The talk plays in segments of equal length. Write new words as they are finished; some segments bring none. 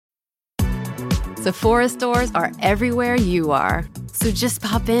Sephora stores are everywhere you are. So just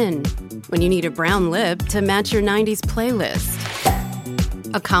pop in. When you need a brown lip to match your 90s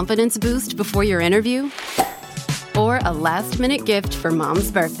playlist. A confidence boost before your interview? Or a last-minute gift for mom's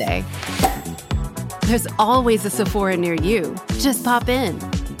birthday. There's always a Sephora near you. Just pop in.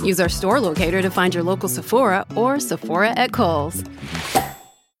 Use our store locator to find your local Sephora or Sephora at Kohl's.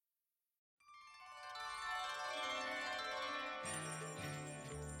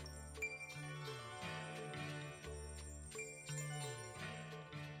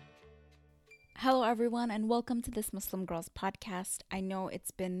 Hello, everyone, and welcome to this Muslim Girls podcast. I know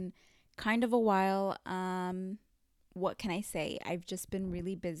it's been kind of a while. What can I say? I've just been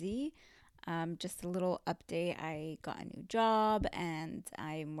really busy. Just a little update. I got a new job and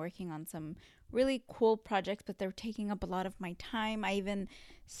I'm working on some really cool projects, but they're taking up a lot of my time. I even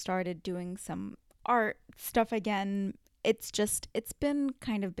started doing some art stuff again. It's been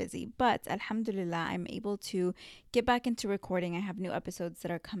kind of busy, but alhamdulillah, I'm able to get back into recording. I have new episodes that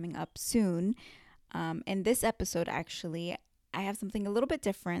are coming up soon. In this episode, actually, I have something a little bit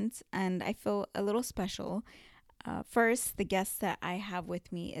different and I feel a little special. First, the guest that I have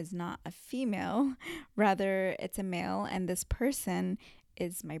with me is not a female, rather it's a male, and this person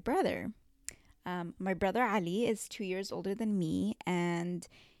is my brother. My brother Ali is 2 years older than me, and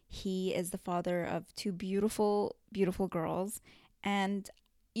he is the father of two beautiful, beautiful girls. And,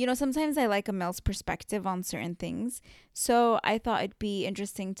 you know, sometimes I like a male's perspective on certain things. So I thought it'd be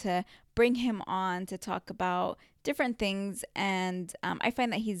interesting to bring him on to talk about different things. And I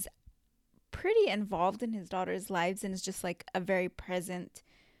find that he's pretty involved in his daughter's lives and is just like a very present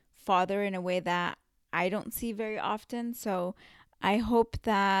father in a way that I don't see very often. So I hope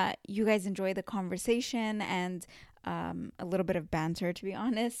that you guys enjoy the conversation and a little bit of banter, to be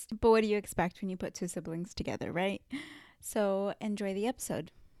honest. But what do you expect when you put two siblings together, right? So enjoy the episode.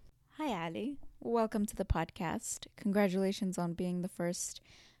 Hi, Ali. Welcome to the podcast. Congratulations on being the first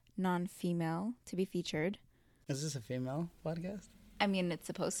non-female to be featured. Is this a female podcast? I mean, it's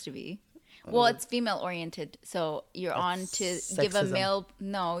supposed to be. Well, it's female oriented, so you're on to give a male.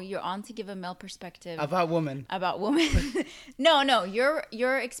 No, you're on to give a male perspective about women. No,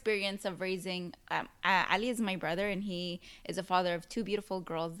 your experience of raising. Ali is my brother, and he is a father of two beautiful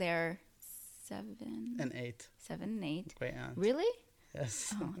girls. They're 7 and 8. 7 and 8. Great aunt. Really?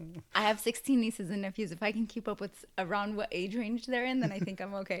 Yes. Oh. I have 16 nieces and nephews. If I can keep up with around what age range they're in, then I think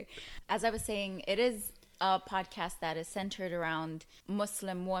I'm okay. As I was saying, it is a podcast that is centered around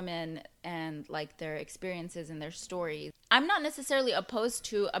Muslim women and like their experiences and their stories. I'm not necessarily opposed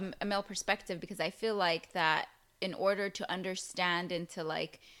to a male perspective because I feel like that in order to understand and to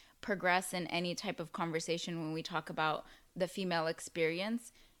like progress in any type of conversation when we talk about the female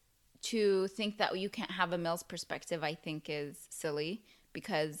experience, to think that you can't have a male's perspective, I think is silly,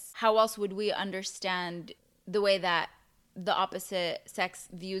 because how else would we understand the way that the opposite sex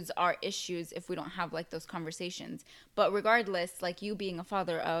views our issues if we don't have like those conversations? But regardless, like you being a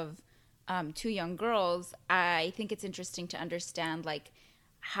father of two young girls, I think it's interesting to understand like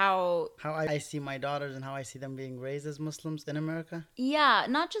how I see my daughters and how I see them being raised as Muslims in America. Yeah,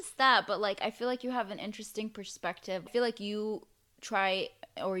 not just that, but like I feel like you have an interesting perspective. I feel like you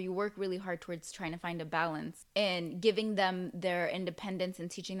work really hard towards trying to find a balance in giving them their independence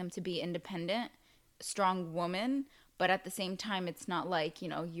and teaching them to be independent, strong women. But at the same time, it's not like, you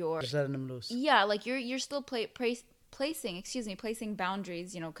know, you're just letting them loose. Yeah, like you're still placing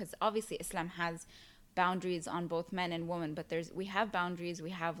boundaries, you know, because obviously Islam has boundaries on both men and women. But we have boundaries. We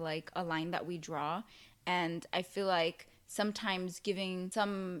have like a line that we draw. And I feel like sometimes giving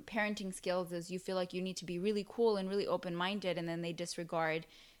some parenting skills is you feel like you need to be really cool and really open-minded, and then they disregard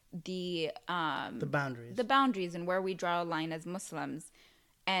the boundaries and where we draw a line as Muslims.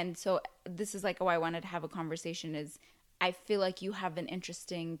 And so this is like why I wanted to have a conversation is I feel like you have an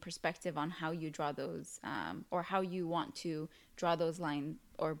interesting perspective on how you draw those or how you want to draw those lines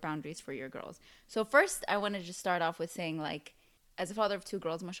or boundaries for your girls. So first, I want to just start off with saying, like, as a father of two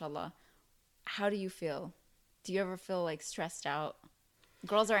girls, mashallah, how do you feel? Do you ever feel like stressed out?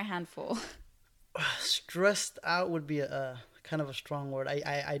 Girls are a handful. Stressed out would be a kind of a strong word.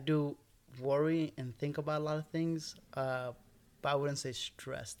 I do worry and think about a lot of things, but I wouldn't say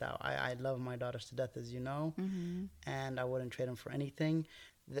stressed out. I love my daughters to death, as you know, and I wouldn't trade them for anything.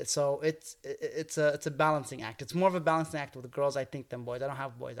 So it's a balancing act. It's more of a balancing act with girls, I think, than boys. I don't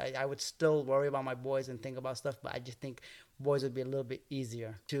have boys. I would still worry about my boys and think about stuff, but I just think boys would be a little bit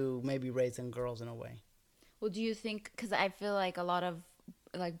easier to maybe raise than girls in a way. Well, do you think, because I feel like a lot of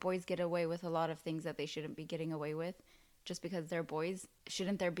like boys get away with a lot of things that they shouldn't be getting away with just because they're boys.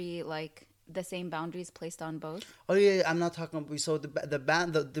 Shouldn't there be like the same boundaries placed on both? Oh yeah, I'm not talking. So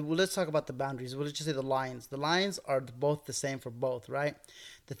well, let's talk about the boundaries. We'll just say the lines. The lines are both the same for both, right?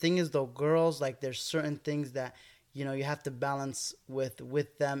 The thing is though, girls, like there's certain things that you have to balance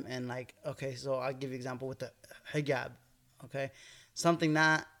with them, and like, okay, so I'll give you an example with the hijab. Okay, something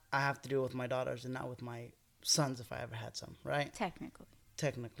that I have to do with my daughters and not with my sons if I ever had some, right?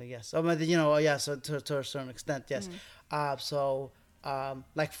 Technically, yes. I mean, yeah. So to a certain extent, yes. So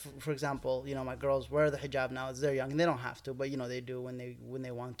like for example, my girls wear the hijab now as they're young, and they don't have to, but they do when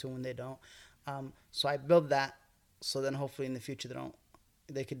they want to, when they don't. So I build that, so then hopefully in the future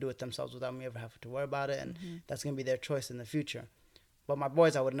they could do it themselves without me ever having to worry about it, and that's gonna be their choice in the future. But my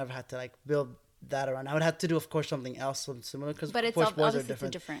boys, I would never have to like build that around. I would have to do, of course, something else similar, because but it's boys obviously are different. It's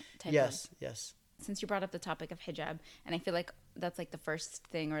a different type. Yes. Since you brought up the topic of hijab, and I feel like that's like the first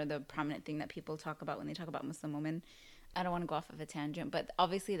thing or the prominent thing that people talk about when they talk about Muslim women. I don't want to go off of a tangent, but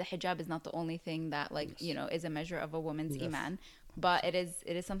obviously the hijab is not the only thing that is a measure of a woman's iman. But it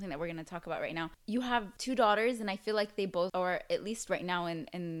is something that we're going to talk about right now. You have two daughters, and I feel like they both, or at least right now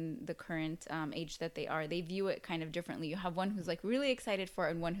in the current age that they are, they view it kind of differently. You have one who's like really excited for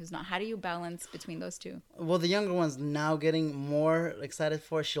it and one who's not. How do you balance between those two? Well, the younger one's now getting more excited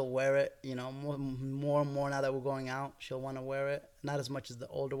for it. She'll wear it, more and more now that we're going out. She'll want to wear it. Not as much as the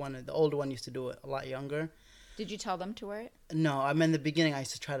older one. The older one used to do it a lot younger. Did you tell them to wear it? No, I mean, in the beginning, I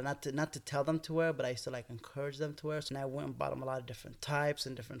used to try to not to tell them to wear it, but I used to like encourage them to wear it. So I went and bought them a lot of different types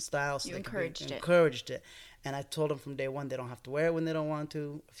and different styles. You encouraged it. And I told them from day one they don't have to wear it when they don't want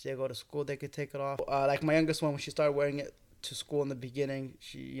to. If they go to school, they could take it off. Like my youngest one, when she started wearing it to school in the beginning,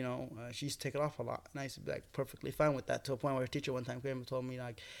 she used to take it off a lot, and I used to be like perfectly fine with that, to a point where her teacher one time came and told me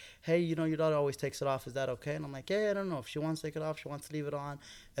like, hey, your daughter always takes it off, is that okay? And I'm like, yeah, I don't know, if she wants to take it off, she wants to leave it on,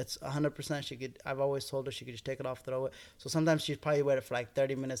 it's 100%. She could, I've always told her she could just take it off, throw it. So sometimes she'd probably wear it for like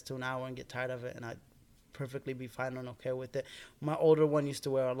 30 minutes to an hour and get tired of it, and I'd perfectly be fine and okay with it. My older one used to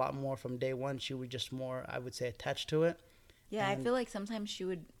wear a lot more from day one. She was just more, I would say, attached to it. Yeah, I feel like sometimes she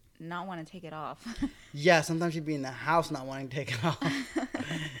would not want to take it off. Yeah, sometimes she'd be in the house not wanting to take it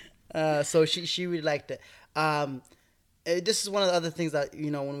off. So she really liked it. This is one of the other things that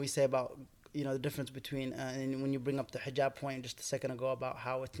when we say about the difference between and when you bring up the hijab point just a second ago about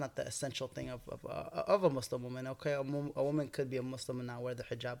how it's not the essential thing of a Muslim woman. Okay, a woman could be a Muslim and not wear the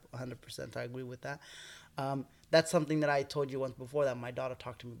hijab. 100%, I agree with that. That's something that I told you once before, that my daughter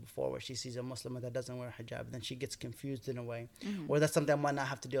talked to me before, where she sees a Muslim that doesn't wear hijab, and then she gets confused in a way. Or that's something I might not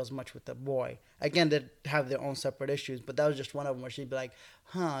have to deal as much with the boy. Again, they have their own separate issues, but that was just one of them where she'd be like,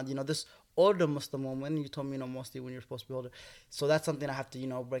 this older Muslim woman, you told me, mostly when you're supposed to be older. So that's something I have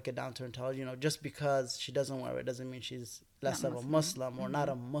to, break it down to her and tell her, just because she doesn't wear it doesn't mean she's less of a Muslim or not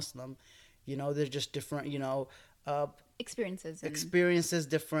a Muslim. They're just different, experiences,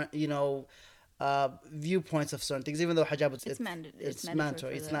 different, viewpoints of certain things. Even though hijab it's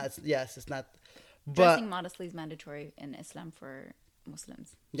mandatory. It's not. But dressing modestly is mandatory in Islam for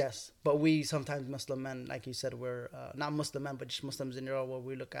Muslims. Yes, but we sometimes Muslim men, like you said, we're not Muslim men, but just Muslims in general, where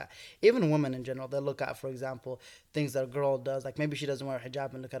we look at, even women in general, they look at, for example, things that a girl does, like maybe she doesn't wear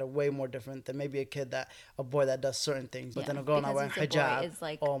hijab, and look at it way more different than maybe a boy that does certain things. But then a girl not wearing hijab, is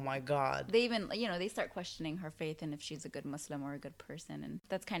like, oh my God. They even, they start questioning her faith and if she's a good Muslim or a good person, and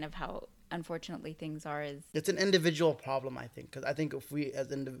that's kind of how, unfortunately, things are. It's an individual problem, I think, because I think if we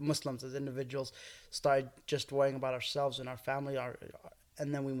as Muslims, as individuals, start just worrying about ourselves and our family,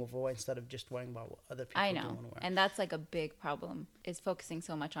 and then we move away instead of just worrying about what other people I know. do and wear. And that's like a big problem, is focusing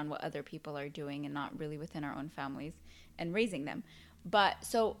so much on what other people are doing and not really within our own families and raising them. But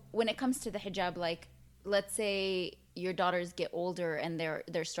so when it comes to the hijab, like, let's say your daughters get older and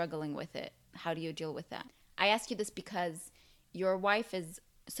they're struggling with it. How do you deal with that? I ask you this because your wife is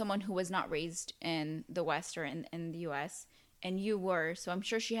someone who was not raised in the West or in the US, and you were, so I'm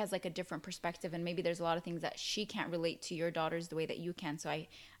sure she has like a different perspective, and maybe there's a lot of things that she can't relate to your daughters the way that you can. So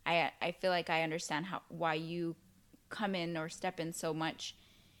I feel like I understand why you come in or step in so much,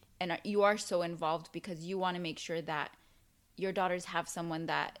 and you are so involved, because you want to make sure that your daughters have someone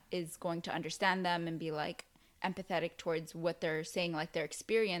that is going to understand them and be like empathetic towards what they're saying, like their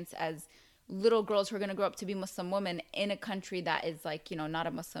experience as little girls who are going to grow up to be Muslim women in a country that is like, not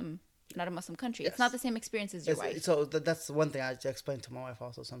a Muslim country. Yes. It's not the same experience as your wife. So that's one thing I explain to my wife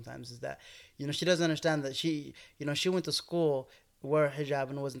also sometimes, is that, she doesn't understand that she went to school, wore hijab,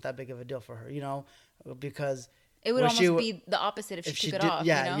 and it wasn't that big of a deal for her, because It would Where almost be the opposite if she took it off.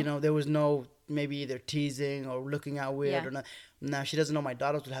 Yeah, you know? you know, there was no maybe either teasing or looking out weird or not. Now she doesn't know my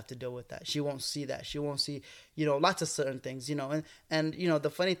daughters would have to deal with that. She won't see that. She won't see, you know, lots of certain things, you know. And you know, the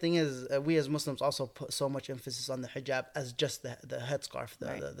funny thing is, we as Muslims also put so much emphasis on the hijab as just the headscarf,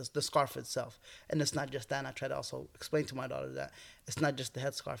 the scarf itself. And it's not just that. And I try to also explain to my daughter that it's not just the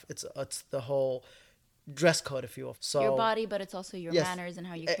headscarf. It's the whole dress code, if you will. So your body, but it's also your manners and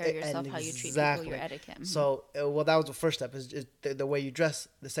how you carry yourself, how you treat people, your etiquette. Mm-hmm. So, well, that was the first step, is the way you dress.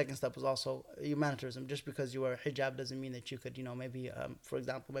 The second step was also humanitarianism. Just because you wear a hijab doesn't mean that you could, you know, maybe, for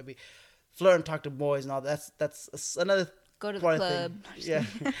example, maybe flirt and talk to boys and all that. That's another go to the club. Yeah,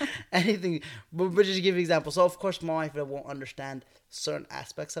 anything. But just to give you an example. So, of course, my wife won't understand certain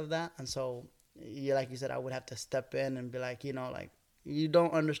aspects of that. And so, yeah, like you said, I would have to step in and be like, you know, like, you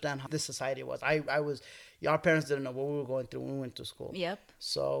don't understand how this society was. Our parents didn't know what we were going through when we went to school. Yep.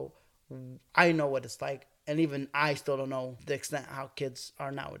 So I know what it's like, and even I still don't know the extent how kids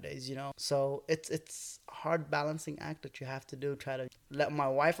are nowadays, you know. So it's a hard balancing act that you have to do. Try to let my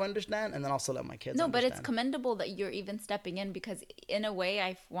wife understand, and then also let my kids. No, understand. but it's commendable that you're even stepping in, because in a way,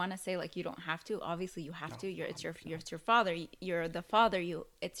 I want to say, like, you don't have to. Obviously, you have to. It's your father. You're the father.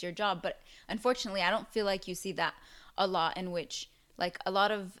 It's your job. But unfortunately, I don't feel like you see that a lot, in which, like, a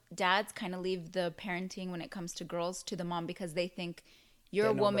lot of dads kind of leave the parenting when it comes to girls to the mom, because they think you're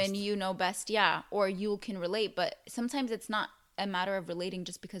a woman, you know best, yeah, or you can relate. But sometimes it's not a matter of relating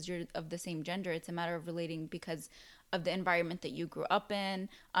just because you're of the same gender. It's a matter of relating because of the environment that you grew up in,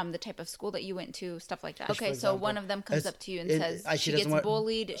 the type of school that you went to, stuff like that. Okay, so one of them comes up to you and says she gets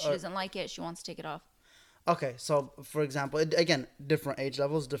bullied, she doesn't like it, she wants to take it off. Okay, so for example, again, different age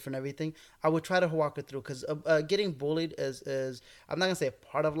levels, different everything. I would try to walk it through, because getting bullied is I'm not gonna say a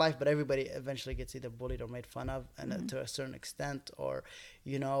part of life, but everybody eventually gets either bullied or made fun of, and to a certain extent, or,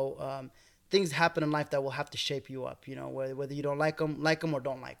 you know, things happen in life that will have to shape you up. You know, whether you don't like them or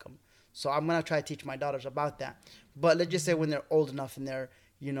don't like them. So I'm gonna try to teach my daughters about that. But let's just say when they're old enough and they're,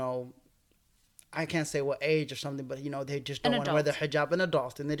 you know, I can't say what age or something, but, you know, they just don't want to wear their hijab, an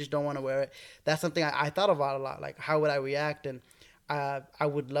adult, and they just don't want to wear it. That's something I thought about a lot. Like, how would I react? And I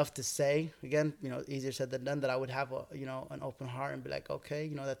would love to say, again, you know, easier said than done, that I would have a, you know, an open heart and be like, okay,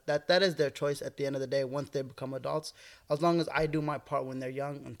 you know, that is their choice at the end of the day once they become adults. As long as I do my part when they're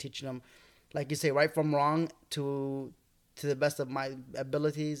young and teaching them, like you say, right from wrong to the best of my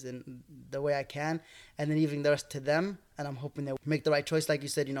abilities and the way I can, and then leaving the rest to them. And I'm hoping they make the right choice. Like you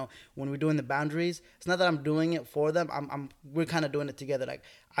said, you know, when we're doing the boundaries, it's not that I'm doing it for them. We're kind of doing it together. Like,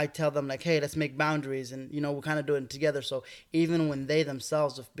 I tell them, like, hey, let's make boundaries, and, you know, we're kind of doing it together. So even when they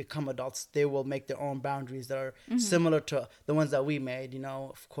themselves have become adults, they will make their own boundaries that are similar to the ones that we made. You know,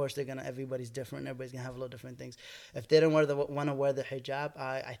 of course, everybody's different. Everybody's gonna have a little different things. If they don't want to wear the hijab,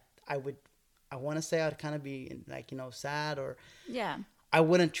 I want to say I'd kind of be, like, you know, sad, or I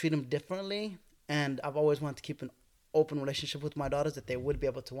wouldn't treat them differently. And I've always wanted to keep an open relationship with my daughters, that they would be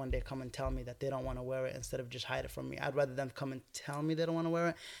able to one day come and tell me that they don't want to wear it, instead of just hide it from me. I'd rather them come and tell me they don't want to wear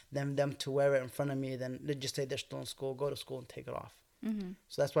it than them to wear it in front of me. Then they just say they're still in school, go to school and take it off.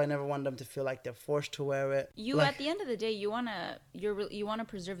 So that's why I never want them to feel like they're forced to wear it. At the end of the day, you wanna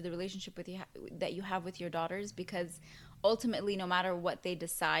preserve the relationship that you have with your daughters, because ultimately, no matter what they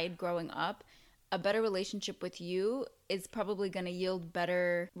decide growing up, a better relationship with you is probably going to yield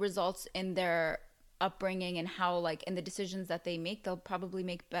better results in their upbringing, and how, like, in the decisions that they make, they'll probably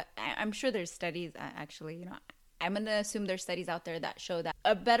make I'm sure there's studies, actually, you know, I'm going to assume there's studies out there that show that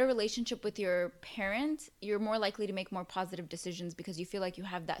a better relationship with your parent, you're more likely to make more positive decisions, because you feel like you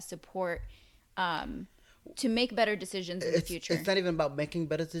have that support to make better decisions in the future. It's not even about making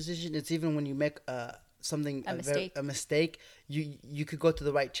better decisions. It's even when you make a mistake, you could go to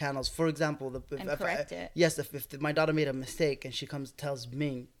the right channels. For example, correct it. Yes, if my daughter made a mistake and she comes and tells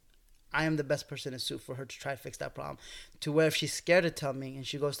me, I am the best person in suit for her to try to fix that problem. To where if she's scared to tell me and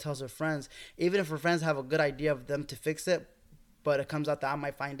she goes tells her friends, even if her friends have a good idea of them to fix it, but it comes out that I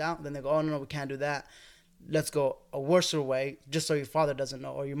might find out, then they go, oh no, we can't do that. Let's go a worse way, just so your father doesn't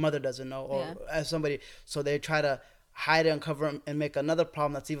know, or your mother doesn't know, or as somebody. So they try to hide it, uncover it, and make another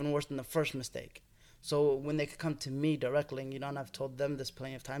problem that's even worse than the first mistake. So when they could come to me directly, you know, and I've told them this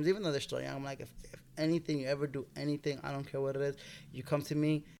plenty of times, even though they're still young, I'm like, if anything, you ever do anything, I don't care what it is, you come to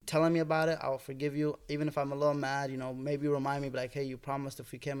me telling me about it, I'll forgive you. Even if I'm a little mad, you know, maybe remind me, be like, hey, you promised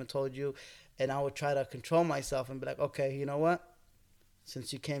if we came and told you. And I would try to control myself and be like, okay, you know what?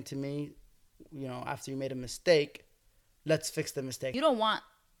 Since you came to me, you know, after you made a mistake, let's fix the mistake. You don't want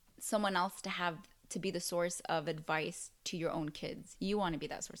someone else to have to be the source of advice to your own kids. You want to be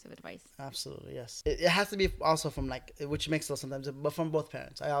that source of advice. Absolutely, yes. It has to be also from like, which makes sense sometimes, but from both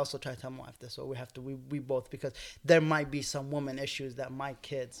parents. I also try to tell my wife this, so we both, because there might be some woman issues that my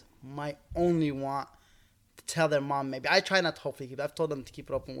kids might only want to tell their mom. Maybe I try not to hopefully keep. I've told them to keep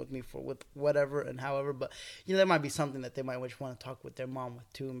it open with me with whatever and however, but there might be something that they might want to talk with their mom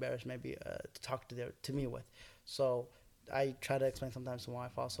with, too embarrassed maybe to talk to me with. So I try to explain sometimes to my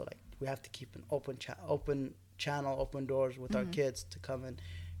wife also, like, we have to keep an open channel, open doors with our kids to come and,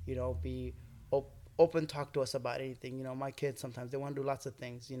 be open, talk to us about anything. My kids sometimes they want to do lots of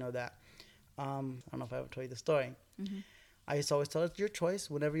things. That I don't know if I ever told you the story. I used to always tell her, it's your choice.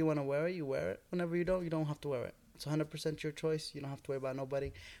 Whenever you want to wear it, you wear it. Whenever you don't have to wear it. It's 100% your choice. You don't have to worry about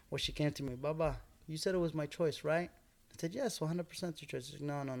nobody. Well, she came to me, Baba, you said it was my choice, right? I said, yes, 100% your choice. She's like,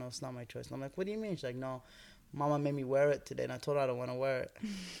 no, it's not my choice. And I'm like, what do you mean? She's like, no, Mama made me wear it today, and I told her I don't want to wear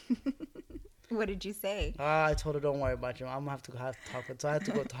it. What did you say? I told her, don't worry about you. I'm going to have to talk with her. So I had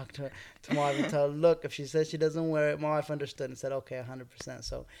to go talk to her, to my wife, and tell her, look, if she says she doesn't wear it, my wife understood and said, okay, 100%.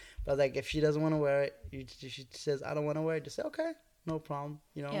 So, but like, if she doesn't want to wear it, she says, I don't want to wear it, just say, okay, no problem.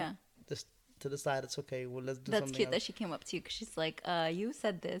 Yeah. Just to decide it's okay. Well, let's do That's something cute else. that she came up to you, because she's like, you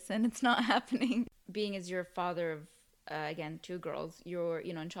said this and it's not happening. Being as your father of, again, 2 girls, you're,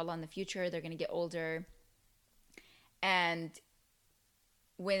 inshallah, in the future, they're going to get older. And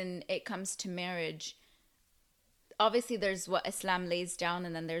when it comes to marriage, obviously there's what Islam lays down,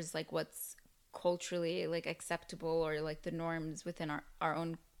 and then there's like what's culturally like acceptable, or like the norms within our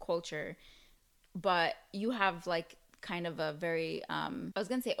own culture. But you have like kind of a very, I was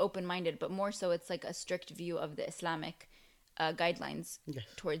going to say open-minded, but more so it's like a strict view of the Islamic guidelines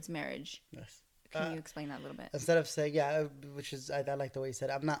towards marriage. Yes. Can you explain that a little bit? Instead of saying, which is, I like the way you said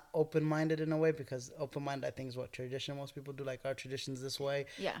it. I'm not open-minded in a way, because open-minded, I think, is what tradition most people do. Like, our tradition's this way.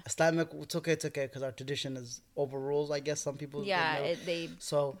 Yeah. Islamic, it's okay, because our tradition is overrules, I guess, some people. Yeah, they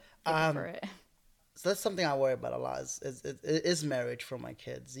prefer it. So that's something I worry about a lot, is marriage for my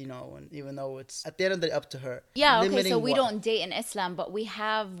kids, and even though it's, at the end of the day, up to her. Yeah, okay, so we don't date in Islam, but we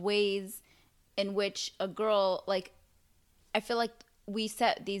have ways in which a girl, like, I feel like we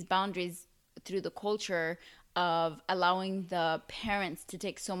set these boundaries through the culture of allowing the parents to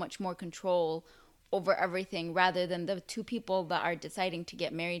take so much more control over everything, rather than the 2 people that are deciding to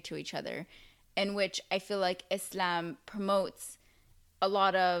get married to each other, in which I feel like Islam promotes a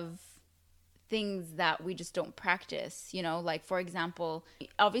lot of things that we just don't practice, like, for example,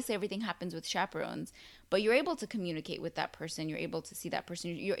 obviously everything happens with chaperones, but you're able to communicate with that person, you're able to see that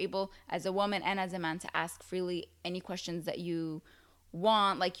person, you're able as a woman and as a man to ask freely any questions that you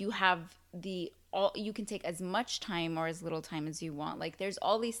want. Like, you have you can take as much time or as little time as you want. Like, there's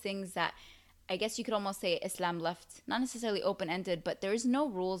all these things that I guess you could almost say Islam left not necessarily open-ended, but there's no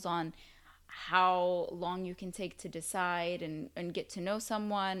rules on how long you can take to decide and get to know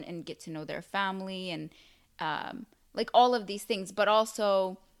someone and get to know their family, and like all of these things, but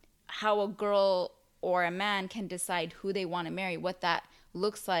also how a girl or a man can decide who they want to marry, what that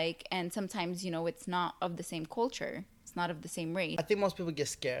looks like. And sometimes, it's not of the same culture. It's not of the same race. I think most people get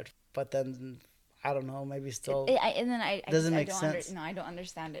scared, but then I don't know, maybe still doesn't make sense. I don't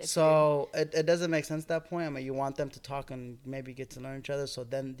understand it. So it doesn't make sense at that point. I mean, you want them to talk and maybe get to learn each other, so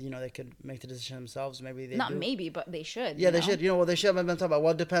then they could make the decision themselves. Maybe they not do. Maybe, but they should. Yeah, they should. Well, they should. I've been talking about.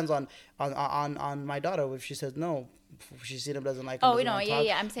 Well, it depends on my daughter. If she says no, if she sees him, doesn't like him. Oh,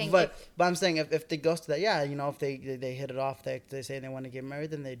 yeah. I'm saying, but I'm saying if they goes to that, if they hit it off, they say they want to get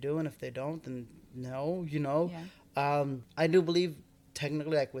married, then they do, and if they don't, then no. Yeah. I do believe,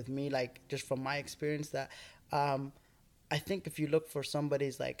 technically, like with me, like just from my experience, that I think if you look for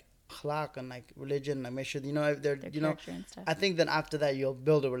somebody's like akhlaq and like religion, like make sure if they're and stuff. I think then after that you'll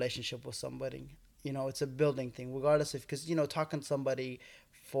build a relationship with somebody. It's a building thing, regardless if, because talking to somebody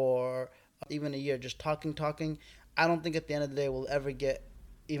for even a year, just talking, I don't think at the end of the day we'll ever get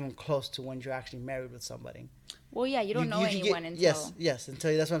even close to when you're actually married with somebody. Well, yeah, you don't know anyone until... Yes,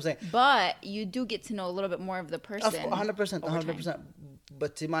 until that's what I'm saying. But you do get to know a little bit more of the person. 100%.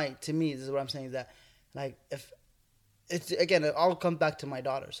 But to me, this is what I'm saying, is that, like, if it's, again, it all comes back to my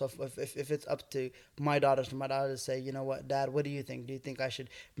daughter. So if it's up to my daughter to say, you know what, Dad, what do you think? Do you think I should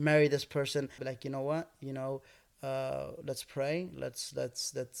marry this person? Be like, you know what, let's pray. Let's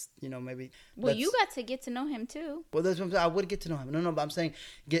maybe. Well, you got to get to know him too. Well, that's what I'm saying. I would get to know him. No, but I'm saying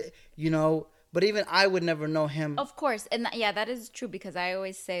But even I would never know him. Of course. And that is true, because I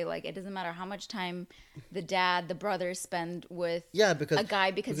always say, like, it doesn't matter how much time the brothers spend with a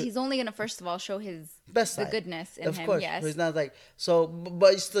guy, because he's only going to, first of all, show his best the side. goodness in of him. Course. Yes. He's not like, so,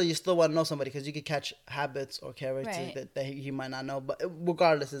 but you still want to know somebody, because you could catch habits or characters right. that he might not know. But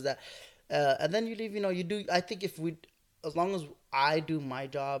regardless, is that And then you leave, you do, I think as long as I do my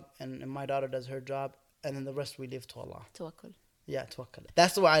job and my daughter does her job, and then the rest we leave to Allah. Tawakkul. Yeah, tawakkul.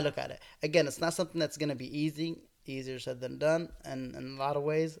 That's the way I look at it. Again, it's not something that's going to be easier said than done, and in a lot of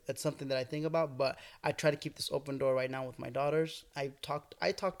ways it's something that I think about, but I try to keep this open door right now with my daughters. I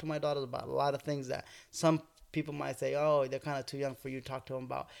talk to my daughters about a lot of things that some people might say, oh, they're kind of too young for you to talk to them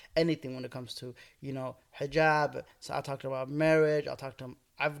about anything when it comes to, hijab. So I talk to them about marriage. I'll talk to them.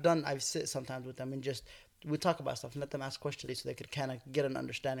 I've sit sometimes with them and just, we talk about stuff and let them ask questions so they could kind of get an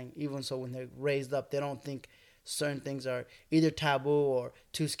understanding. Even so when they're raised up, they don't think certain things are either taboo or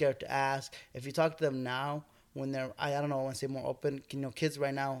too scared to ask. If you talk to them now, when they're, I don't know, I want to say more open, kids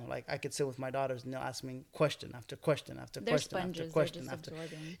right now, like I could sit with my daughters and they'll ask me question after question after they're question sponges, after question they're just after.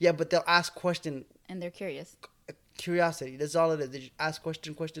 absorbing. Yeah, but they'll ask question. And they're curious. Curiosity, that's all it is. They just ask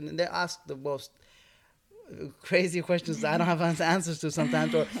question, and they ask the most crazy questions that I don't have answers to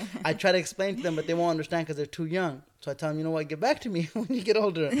sometimes, or I try to explain to them, but they won't understand because they're too young. So I tell them, you know what, get back to me when you get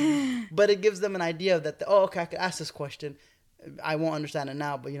older. But it gives them an idea that, okay, I could ask this question. I won't understand it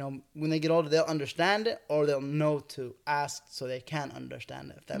now, but when they get older, they'll understand it, or they'll know to ask so they can understand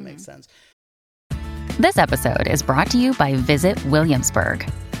it, if that makes sense. This episode is brought to you by Visit Williamsburg.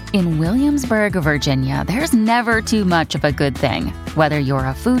 In Williamsburg, Virginia, there's never too much of a good thing. Whether you're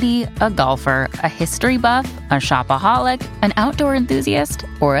a foodie, a golfer, a history buff, a shopaholic, an outdoor enthusiast,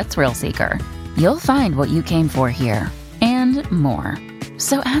 or a thrill seeker, you'll find what you came for here and more.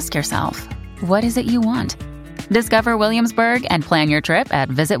 So ask yourself, what is it you want? Discover Williamsburg and plan your trip at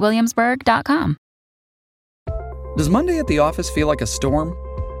visitwilliamsburg.com. Does Monday at the office feel like a storm?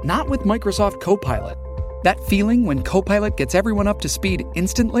 Not with Microsoft Copilot. That feeling when Copilot gets everyone up to speed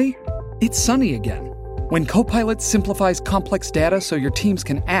instantly? It's sunny again. When Copilot simplifies complex data so your teams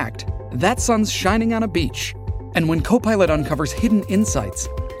can act, that sun's shining on a beach. And when Copilot uncovers hidden insights,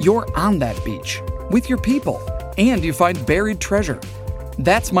 you're on that beach with your people, and you find buried treasure.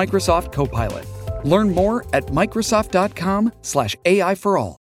 That's Microsoft Copilot. Learn more at Microsoft.com/AI for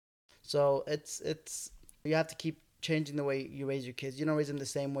all. So it's you have to keep changing the way you raise your kids. You don't raise them the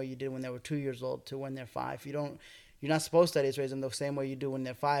same way you did when they were 2 years old to when they're 5. You're not supposed to raise them the same way you do when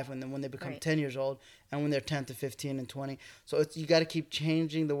they're 5, and then when they become 10 years old, and when they're 10 to 15 and 20. So you got to keep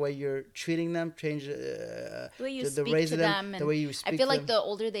changing the way you're treating them, change the way you the speak to them, the way you speak. I feel like the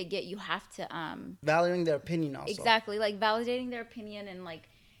older they get, you have to valuing their opinion also. Exactly, like validating their opinion and like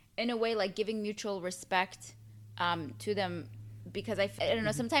in a way like giving mutual respect to them, because I don't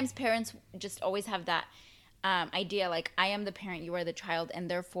know, sometimes parents just always have that idea like I am the parent, you are the child, and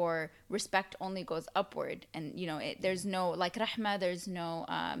therefore respect only goes upward, and there's no like rahma, there's no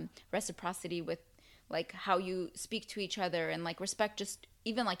reciprocity with like how you speak to each other, and like respect just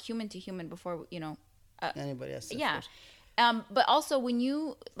even like human to human before anybody else. Yeah. But also when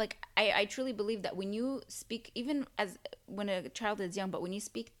you like I truly believe that when you speak, even as when a child is young, but when you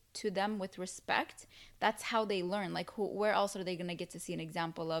speak to them with respect, that's how they learn. Like where else are they going to get to see an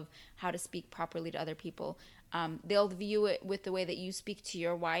example of how to speak properly to other people? They'll view it with the way that you speak to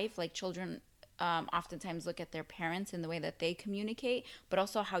your wife. Like children oftentimes look at their parents in the way that they communicate, but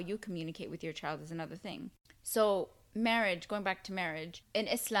also how you communicate with your child is another thing. So marriage, going back to marriage in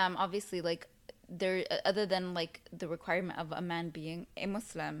Islam, obviously, like there, other than like the requirement of a man being a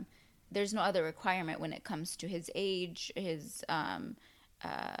Muslim, there's no other requirement when it comes to his age, his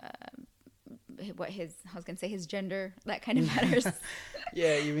his gender, that kind of matters.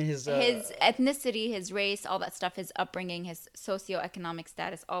 Yeah, you mean his ethnicity, his race, all that stuff, his upbringing, his socioeconomic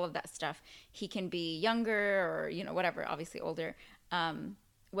status, all of that stuff. He can be younger or whatever, obviously older.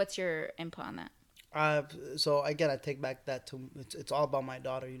 What's your input on that? So again, I take back that to it's all about my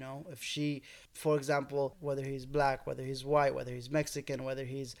daughter. If she, for example, whether he's black, whether he's white, whether he's Mexican, whether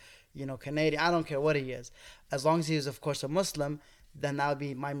he's Canadian, I don't care what he is, as long as he is of course a Muslim, then that would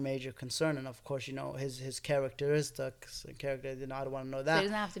be my major concern. And of course, his characteristics and character, I don't want to know that. So it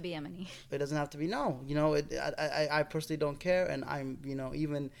doesn't have to be Yemeni. It doesn't have to be, no. I personally don't care. And I'm,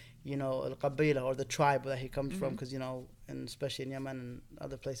 even, al-Qabila or the tribe that he comes from, because, and especially in Yemen and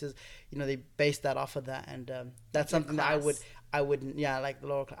other places, they base that off of that. And that's something that I wouldn't, like the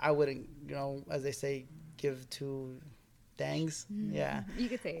lower class, I wouldn't, as they say, give two dangs. Yeah. You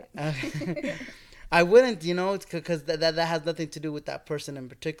could say it. I wouldn't, because that has nothing to do with that person in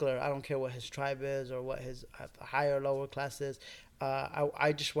particular. I don't care what his tribe is or what his higher or lower class is.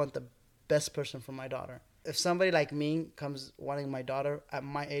 I just want the best person for my daughter. If somebody like me comes wanting my daughter at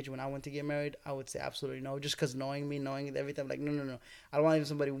my age when I went to get married, I would say absolutely no. Just because knowing me, knowing everything, like, no. I don't want even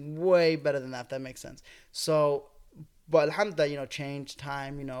somebody way better than that, if that makes sense. So, but alhamdulillah, change,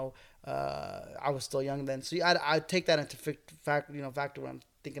 time, I was still young then. So I take that into factor when I'm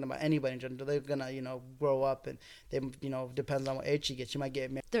thinking about anybody in general. They're gonna, grow up, and they, depends on what age she gets. She might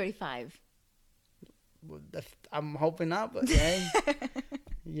get married. 35. I'm hoping not, but yeah.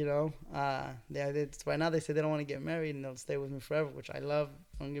 Right now they say they don't want to get married and they'll stay with me forever, which I love.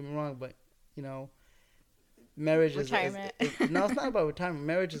 Don't get me wrong, but marriage retirement. No, it's not about retirement.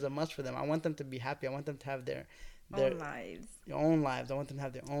 Marriage is a must for them. I want them to be happy. I want them to have their own lives. Own lives. I want them to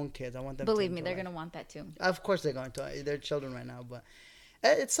have their own kids. I want them. Believe me, they're gonna want that too. Of course, they're going to. They're children right now, but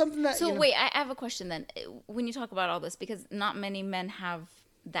it's something that. So wait, I have a question then. When you talk about all this, because not many men have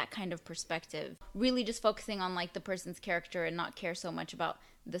that kind of perspective, really just focusing on like the person's character and not care so much about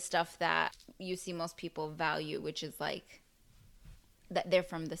the stuff that you see most people value, which is like that they're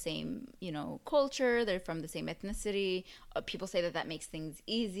from the same, culture, they're from the same ethnicity. People say that makes things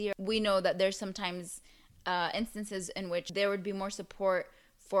easier. We know that there's sometimes instances in which there would be more support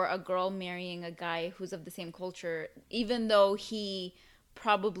for a girl marrying a guy who's of the same culture, even though he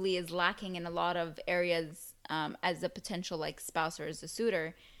probably is lacking in a lot of areas as a potential like spouse or as a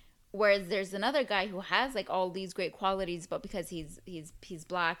suitor. Whereas there's another guy who has like all these great qualities, but because he's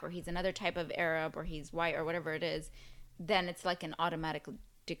black or he's another type of Arab or he's white or whatever it is, then it's like an automatic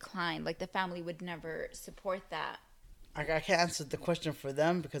decline. Like the family would never support that. I can't answer the question for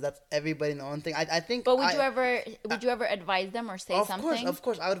them because that's everybody in their own thing. I think. But would you ever advise them or say something? Of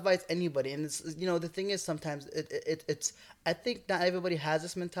course, I would advise anybody. And it's, the thing is sometimes it's. I think not everybody has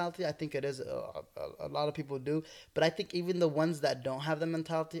this mentality. I think it is a lot of people do. But I think even the ones that don't have the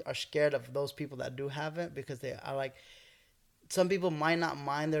mentality are scared of those people that do have it because they are like. Some people might not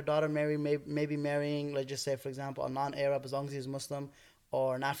mind their daughter maybe marrying, let's just say, for example, a non-Arab as long as he's Muslim,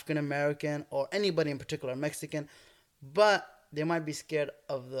 or an African American, or anybody in particular, Mexican. But they might be scared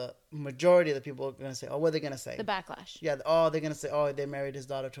of the majority of the people are going to say, what are they going to say? The backlash. Yeah, they're going to say, they married his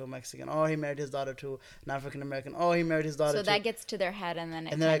daughter to a Mexican. He married his daughter to an African American. He married his daughter to... So that gets to their head and then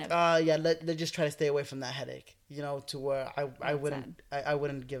it they're like, let's just try to stay away from that headache, to where I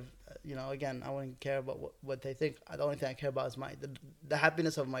wouldn't give, again, I wouldn't care about what they think. The only thing I care about is the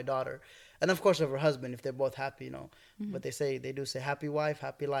happiness of my daughter. And of course of her husband, if they're both happy, Mm-hmm. But they do say happy wife,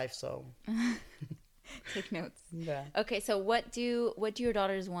 happy life, so... Take notes. Yeah. Okay, so what do your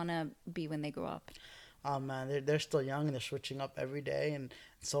daughters want to be when they grow up? Oh man, they're still young and they're switching up every day. And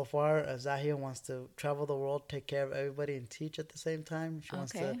so far, Zahia wants to travel the world, take care of everybody, and teach at the same time.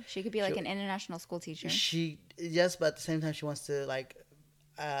 She could be like an international school teacher. Yes, but at the same time, she wants to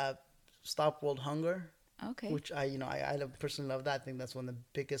stop world hunger. Okay. Which I personally love that. I think that's one of the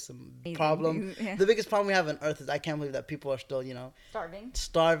biggest problem. Yeah. The biggest problem we have on Earth is I can't believe that people are still,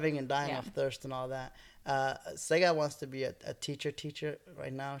 starving and dying of thirst and all that. Sega wants to be a teacher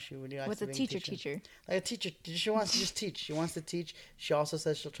right now. She really likes What's to be a teacher? Like a teacher. She wants to just teach. She wants to teach. She also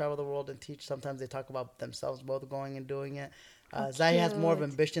says she'll travel the world and teach. Sometimes they talk about themselves both going and doing it. Zahia has more of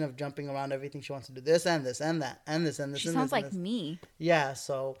ambition of jumping around everything. She wants to do this and this and that and this and this. She sounds like me. Yeah,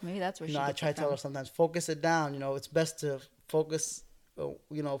 so maybe that's where she. I try to tell her sometimes focus it down. It's best to focus.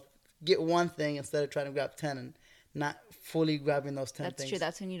 Get one thing instead of trying to grab 10 and not fully grabbing those 10 things. That's true.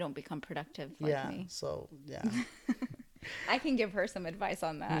 That's when you don't become productive like me. So yeah. I can give her some advice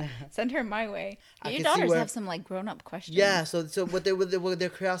on that. Yeah. Send her my way. Your can daughters have some like grown up questions. Yeah. So with their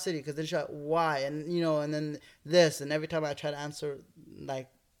curiosity, because then she's like, why, and and then this, and every time I try to answer like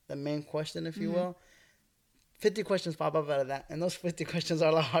the main question, if you will, 50 questions pop up out of that, and those 50 questions are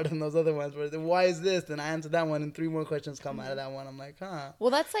a lot harder than those other ones. Where why is this? Then I answer that one, and 3 more questions come out of that one. I'm like, huh.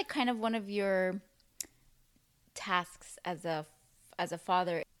 Well, that's like kind of one of your tasks as a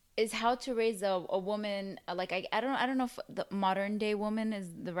father. Is how to raise a woman, like I don't know if the modern day woman is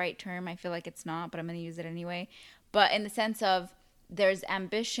the right term. I feel like it's not, but I'm going to use it anyway. But in the sense of there's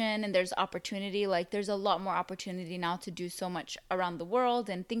ambition and there's opportunity, like there's a lot more opportunity now to do so much around the world,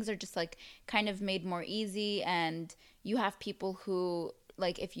 and things are just like kind of made more easy, and you have people who,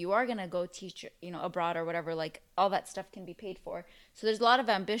 like, if you are going to go teach, abroad or whatever, like all that stuff can be paid for. So there's a lot of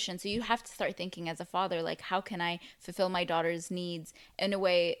ambition. So you have to start thinking as a father, like, how can I fulfill my daughter's needs in a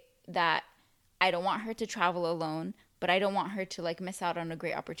way that I don't want her to travel alone, but I don't want her to like miss out on a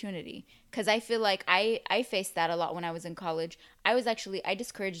great opportunity. Because I feel like I faced that a lot when I was in college. I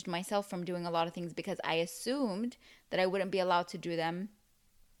discouraged myself from doing a lot of things because I assumed that I wouldn't be allowed to do them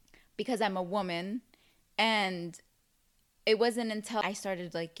because I'm a woman. And it wasn't until I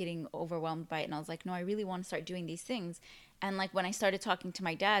started like getting overwhelmed by it, and I was like, no, I really want to start doing these things. And like when I started talking to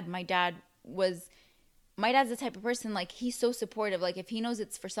my dad's the type of person, like, he's so supportive. Like, if he knows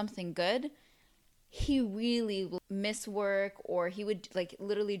it's for something good, he really will miss work, or he would like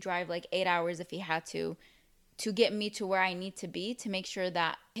literally drive like 8 hours if he had to to get me to where I need to be, to make sure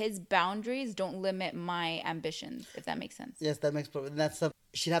that his boundaries don't limit my ambitions, if that makes sense. Yes, that makes perfect. That's stuff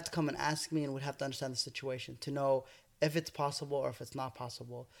she'd have to come and ask me, and we'd have to understand the situation to know if it's possible or if it's not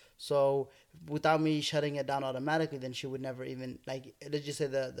possible. So without me shutting it down automatically, then she would never even, like, let's just say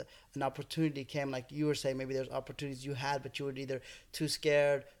an opportunity came, like you were saying, maybe there's opportunities you had, but you were either too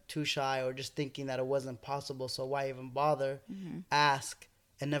scared, too shy, or just thinking that it wasn't possible. So why even bother, ask,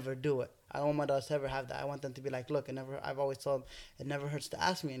 and never do it? I don't want my daughters to ever have that. I want them to be like, look, I've always told them, it never hurts to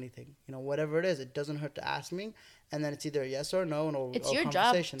ask me anything. You know, whatever it is, it doesn't hurt to ask me. And then it's either a yes or no, it's or your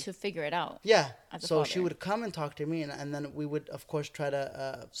job to figure it out. Yeah. So father. She would come and talk to me, and then we would, of course, try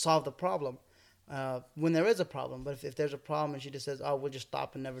to solve the problem when there is a problem. But if there's a problem and she just says, oh, we'll just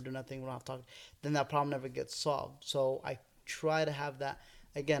stop and never do nothing, we'll not talk, then that problem never gets solved. So I try to have that,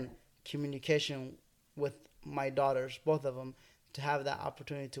 again, communication with my daughters, both of them, to have that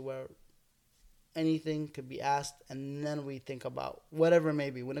opportunity to where anything could be asked, and then we think about whatever it may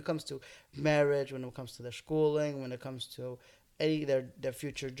be when it comes to marriage, when it comes to their schooling, when it comes to their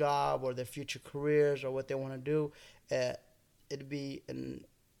future job or their future careers or what they want to do. It'd be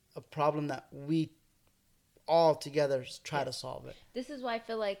a problem that we all together try to solve it. This is why I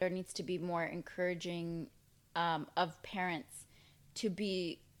feel like there needs to be more encouraging of parents to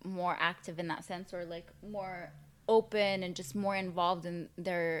be more active in that sense, or like more open and just more involved in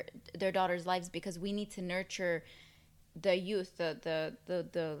their daughters' lives, because we need to nurture the youth,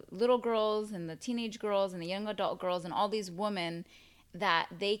 the little girls and the teenage girls and the young adult girls and all these women, that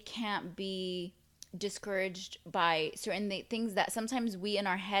they can't be discouraged by certain things that sometimes we in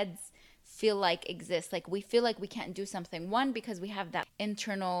our heads feel like exist. Like we feel like we can't do something, one, because we have that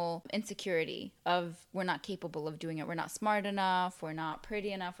internal insecurity of we're not capable of doing it, we're not smart enough, we're not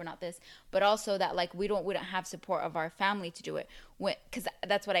pretty enough, we're not this, but also that like we don't have support of our family to do it, because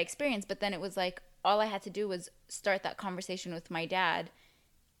that's what I experienced. But then it was like all I had to do was start that conversation with my dad,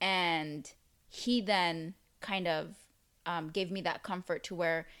 and he then kind of gave me that comfort to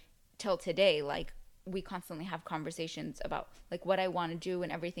where till today, like, we constantly have conversations about like what I want to do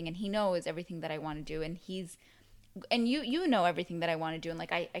and everything, and he knows everything that I want to do, and you know everything that I want to do, and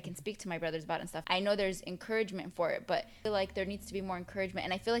like I can speak to my brothers about it and stuff. I know there's encouragement for it, but I feel like there needs to be more encouragement,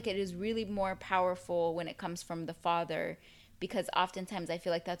 and I feel like it is really more powerful when it comes from the father, because oftentimes I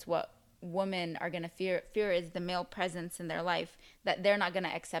feel like that's what women are going to fear is the male presence in their life, that they're not going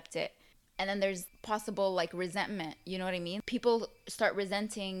to accept it. And then there's possible like resentment, you know what I mean? People start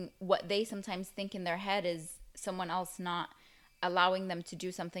resenting what they sometimes think in their head is someone else not allowing them to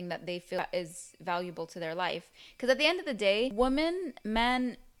do something that they feel is valuable to their life. Because at the end of the day, women,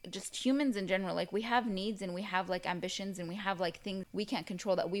 men, just humans in general, like we have needs and we have like ambitions and we have like things we can't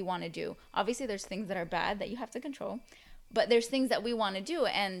control that we want to do. Obviously there's things that are bad that you have to control, but there's things that we want to do.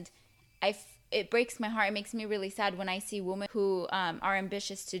 And it breaks my heart. It makes me really sad when I see women who are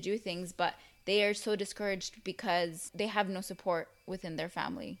ambitious to do things, but they are so discouraged because they have no support within their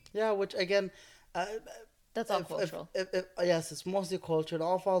family. Yeah, which again, that's all cultural. Yes, it's mostly culture. It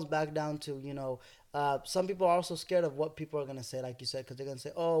all falls back down to, you know, some people are also scared of what people are going to say, like you said, because they're going to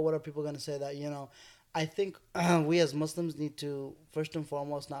say, oh, what are people going to say that, you know. I think we as Muslims need to, first and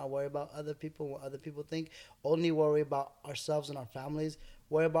foremost, not worry about other people, what other people think. Only worry about ourselves and our families.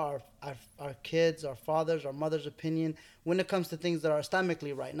 Worry about our kids, our fathers, our mother's opinion when it comes to things that are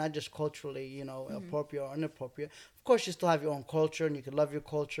Islamically right, not just culturally, you know, appropriate or inappropriate. Of course, you still have your own culture and you can love your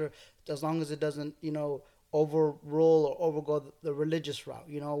culture as long as it doesn't, you know, overrule or overgo the religious route.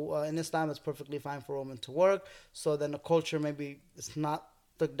 You know, in Islam, it's perfectly fine for a woman to work. So then the culture maybe it's not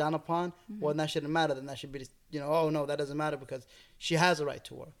looked down upon. Well, that shouldn't matter. Then that should be, you know, oh no, that doesn't matter because she has a right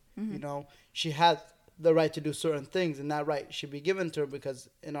to work. You know, she has the right to do certain things, and that right should be given to her because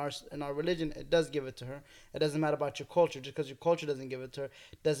in our religion it does give it to her. It doesn't matter about your culture. Just because your culture doesn't give it to her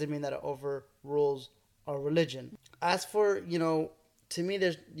doesn't mean that it overrules our religion. As for, you know, to me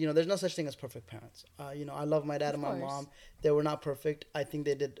there's no such thing as perfect parents. You know, I love my dad and my mom. They were not perfect. I think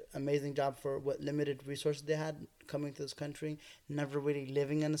they did an amazing job for what limited resources they had coming to this country, never really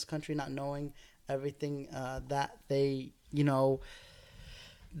living in this country, not knowing everything that they, you know,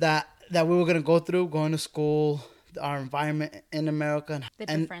 that we were going to go through, going to school, our environment in America.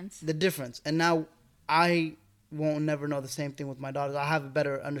 The difference. And now I won't never know the same thing with my daughters. I have a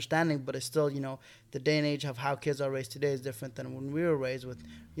better understanding, but it's still, you know, the day and age of how kids are raised today is different than when we were raised with,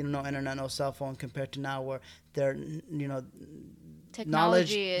 you know, no internet, no cell phone, compared to now where they're, you know,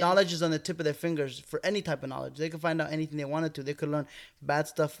 knowledge is on the tip of their fingers for any type of knowledge. They can find out anything they wanted to. They could learn bad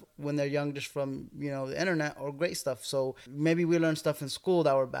stuff when they're young just from, you know, the internet, or great stuff. So maybe we learned stuff in school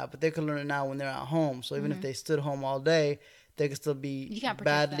that were bad, but they could learn it now when they're at home. So even if they stood home all day, they could still be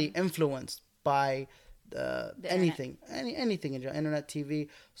badly influenced by anything, anything in general, internet, TV.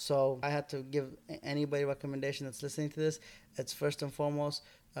 So I had to give anybody a recommendation that's listening to this. It's first and foremost,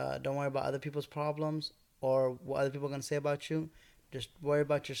 don't worry about other people's problems or what other people are going to say about you. Just worry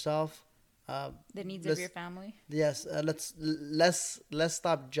about yourself. The needs of your family. Yes, let's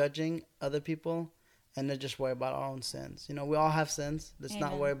stop judging other people and let's just worry about our own sins. You know, we all have sins. Let's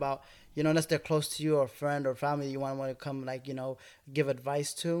not worry about, you know, unless they're close to you or a friend or family you want to come, like, you know, give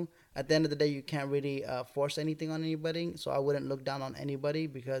advice to. At the end of the day, you can't really force anything on anybody. So I wouldn't look down on anybody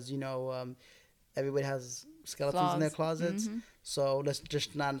because, you know, everybody has skeletons in their closets. Mm-hmm. So let's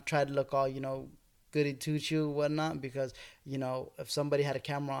just not try to look all, you know, goody two-shoe, whatnot, because, you know, if somebody had a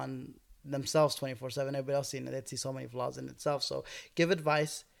camera on themselves 24/7, everybody else seeing it, they'd see so many flaws in itself. So give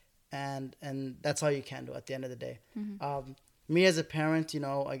advice, and that's all you can do at the end of the day. Mm-hmm. Me as a parent, you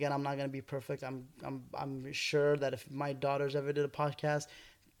know, again, I'm not gonna be perfect. I'm sure that if my daughters ever did a podcast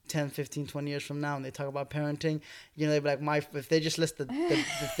 10, 15, 20 years from now and they talk about parenting, you know, they'd be like, if they just list the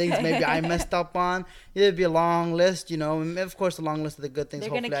things maybe I messed up on, it'd be a long list, you know, and of course a long list of the good things. They're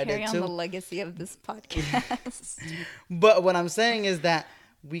hopefully I did too. They're going to carry on the legacy of this podcast. But what I'm saying is that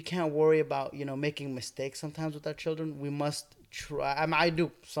we can't worry about, you know, making mistakes sometimes with our children. We must try. I mean, I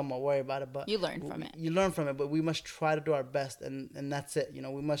do somewhat worry about it, but you learn from it. You learn from it, but we must try to do our best, and that's it. You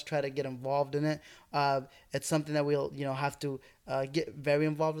know, we must try to get involved in it. It's something that we'll, you know, have to get very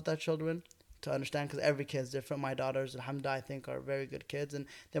involved with our children to understand, because every kid's different. My daughters, alhamdulillah, I think are very good kids, and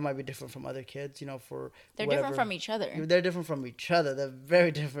they might be different from other kids. You know, they're different from each other. They're different from each other. They're very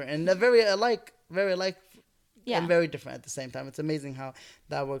different, and they're very alike. Yeah. And very different at the same time. It's amazing how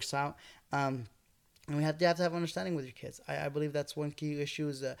that works out. And you have to have understanding with your kids. I believe that's one key issue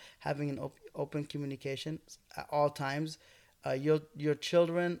is having an open communication at all times. Your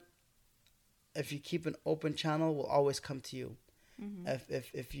children, if you keep an open channel, will always come to you. Mm-hmm.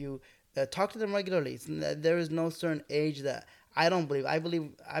 If you talk to them regularly, there is no certain age that I don't believe. I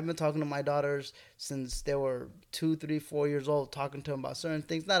believe I've been talking to my daughters since they were 2, 3, 4 years old, talking to them about certain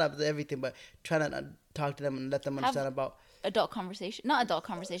things, not about everything, but trying to talk to them and let them understand about adult conversation, not adult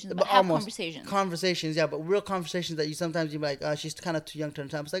conversations, but have conversations. Yeah, but real conversations that you sometimes you're like, she's kind of too young to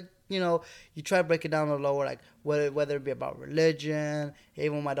understand. It's like, you know, you try to break it down a little lower, like whether it be about religion.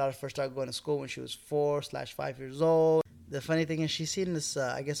 Even when my daughter first started going to school when she was 4/5 years old. The funny thing is she's seen this,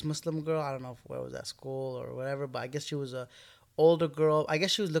 I guess, Muslim girl. I don't know where it was at school or whatever, but I guess she was a older girl. I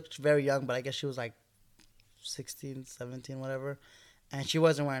guess she looked very young, but I guess she was like 16, 17, whatever. And she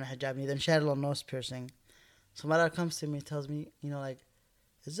wasn't wearing a hijab neither. And she had a little nose piercing. So my daughter comes to me and tells me, you know, like,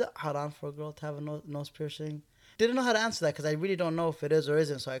 is it haram for a girl to have a nose piercing? Didn't know how to answer that because I really don't know if it is or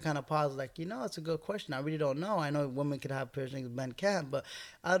isn't. So I kind of paused, like, you know, it's a good question. I really don't know. I know women can have piercings, men can't, but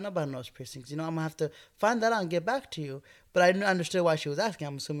I don't know about nose piercings. You know, I'm going to have to find that out and get back to you. But I didn't understand why she was asking.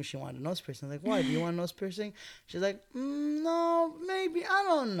 I'm assuming she wanted a nose piercing. I'm like, why? Do you want a nose piercing? She's like, no, maybe. I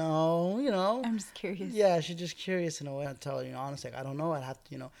don't know, you know. I'm just curious. Yeah, she's just curious in a way. I tell her, you know, honestly, like, I don't know. I'd have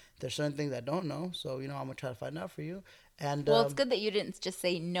to, you know, there's certain things I don't know. So, you know, I'm going to try to find out for you. And, well, it's good that you didn't just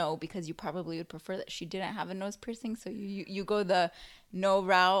say no, because you probably would prefer that she didn't have a nose piercing. So you go the no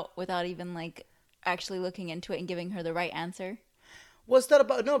route without even like actually looking into it and giving her the right answer. Well, it's not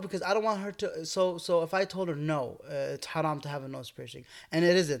about no, because I don't want her to. So if I told her no, it's haram to have a nose piercing, and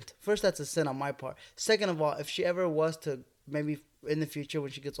it isn't. First, that's a sin on my part. Second of all, if she ever was to maybe in the future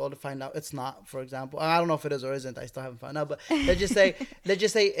when she gets older find out it's not, for example, I don't know if it is or isn't. I still haven't found out, but let's just say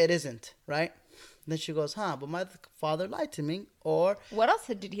it isn't, right? Then she goes, but my father lied to me. Or what else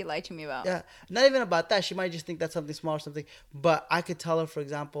did he lie to me about? Yeah, not even about that. She might just think that's something small or something. But I could tell her, for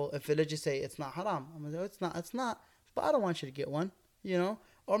example, if let's just say it's not haram. I'm gonna say, it's not. But I don't want you to get one, you know.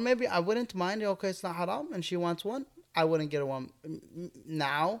 Or maybe I wouldn't mind. Okay, it's not haram, and she wants one. I wouldn't get her one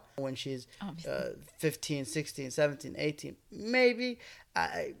now when she's 15, 16, 17, 18. Maybe,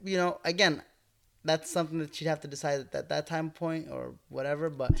 you know, again. That's something that she'd have to decide at that time point or whatever.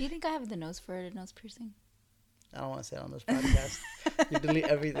 But do you think I have the nose for a nose piercing? I don't want to say it on this podcast. You delete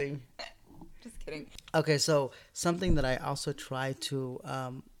everything. Just kidding. Okay, so something that I also try to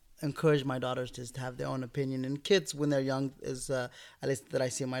encourage my daughters to have their own opinion. And kids, when they're young, is at least that I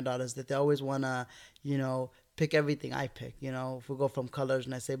see in my daughters, that they always want to, you know, pick everything I pick. You know, if we go from colors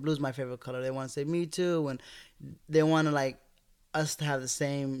and I say blue's my favorite color, they want to say me too. And they want to like us to have the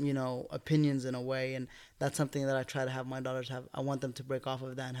same, you know, opinions in a way, and that's something that I try to have my daughters have. I want them to break off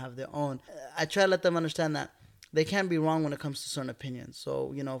of that and have their own. I try to let them understand that they can't be wrong when it comes to certain opinions.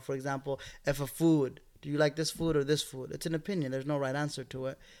 So, you know, for example, if a food, do you like this food or this food? It's an opinion. There's no right answer to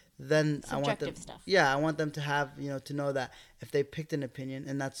it. then I want them. Subjective stuff. Yeah, I want them to have, to know that if they picked an opinion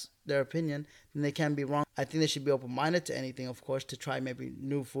and that's their opinion, then they can't be wrong. I think they should be open-minded to anything, of course, to try maybe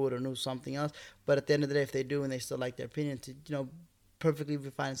new food or new something else. But at the end of the day, if they do and they still like their opinion, to perfectly be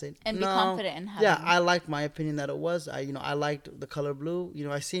fine and say and no, be confident in having. Yeah, I liked my opinion that it was. I liked the color blue.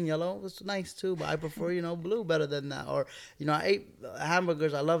 I seen yellow. It was nice too, but I prefer blue better than that. Or I ate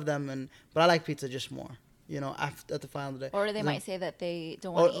hamburgers. I love them, but I like pizza just more. After at the final day. Or they might say that they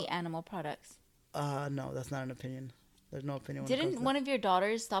don't want to eat animal products. No, that's not an opinion. There's no opinion. Didn't one of your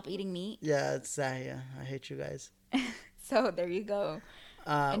daughters stop eating meat? Yeah, it's yeah. I hate you guys. So there you go.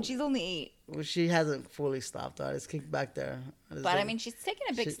 And she's only 8. Well, she hasn't fully stopped. It's kicked back there. But I mean, she's taking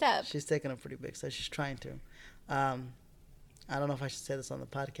a big step. She's taking a pretty big step. She's trying to. I don't know if I should say this on the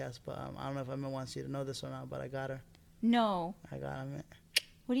podcast, but I don't know if Emma wants you to know this or not. But I got her. No. I got her.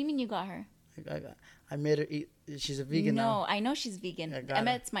 What do you mean you got her? I made her eat. She's a vegan now. No, I know she's vegan.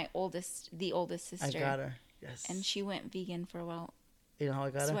 Emmett's the oldest sister. I got her. Yes. And she went vegan for a while. You know how I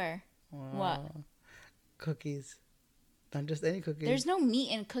got her? Swear. What? Cookies. Not just any cookies. There's no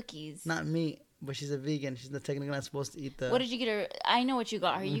meat in cookies. Not meat, but she's a vegan. She's technically not supposed to eat the... What did you get her? I know what you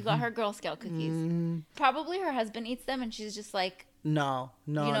got her. You got her Girl Scout cookies. Probably her husband eats them and she's just like... No.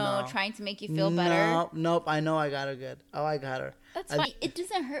 Trying to make you feel better. Nope. I know I got her good. Oh, I got her. That's fine. It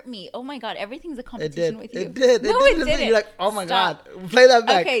doesn't hurt me. Oh my God. Everything's a competition with you. It did. No, it didn't. You're like, oh my God. Play that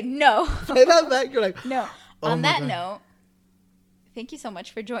back. Okay, no. Play that back. You're like... No. On that note, thank you so much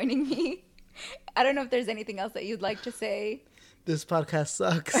for joining me. I don't know if there's anything else that you'd like to say. This podcast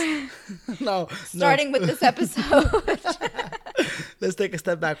sucks. No. Starting with this episode. Let's take a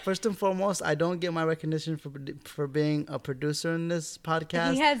step back. First and foremost, I don't get my recognition for being a producer in this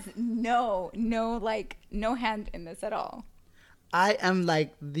podcast. He has no hand in this at all. I am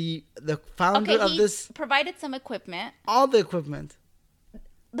like the founder of this. Provided some equipment. All the equipment.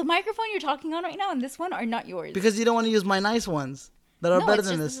 The microphone you're talking on right now and this one are not yours. Because you don't want to use my nice ones that are better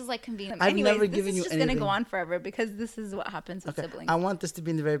than this. This is like convenient. I've never given you anything. This is just going to go on forever because this is what happens with siblings. I want this to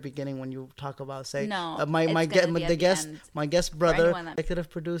be in the very beginning when you talk about, say, my guest brother, executive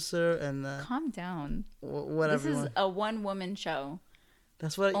producer, and calm down. Whatever. This is a one-woman show.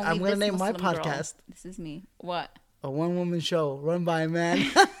 That's what I'm going to name my podcast. This is me. What? A one-woman show run by a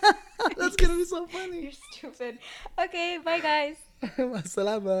man. That's going to be so funny. You're stupid. Okay, bye guys.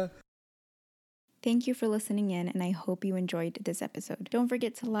 Salama. Thank you for listening in, and I hope you enjoyed this episode. Don't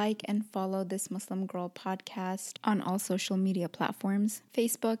forget to like and follow This Muslim Girl podcast on all social media platforms,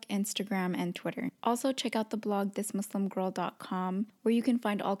 Facebook, Instagram, and Twitter. Also, check out the blog thismuslimgirl.com, where you can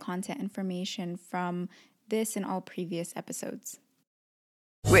find all content information from this and all previous episodes.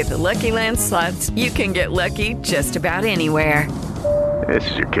 With the Lucky Land Slots, you can get lucky just about anywhere.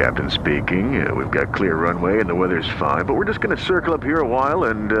 This is your captain speaking. We've got clear runway and the weather's fine, but we're just going to circle up here a while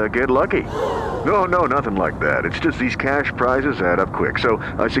and get lucky. No, nothing like that. It's just these cash prizes add up quick. So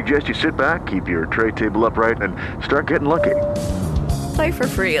I suggest you sit back, keep your tray table upright, and start getting lucky. Play for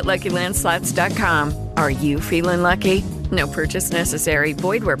free at LuckyLandSlots.com. Are you feeling lucky? No purchase necessary.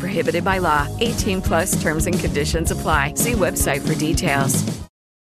 Void where prohibited by law. 18+ terms and conditions apply. See website for details.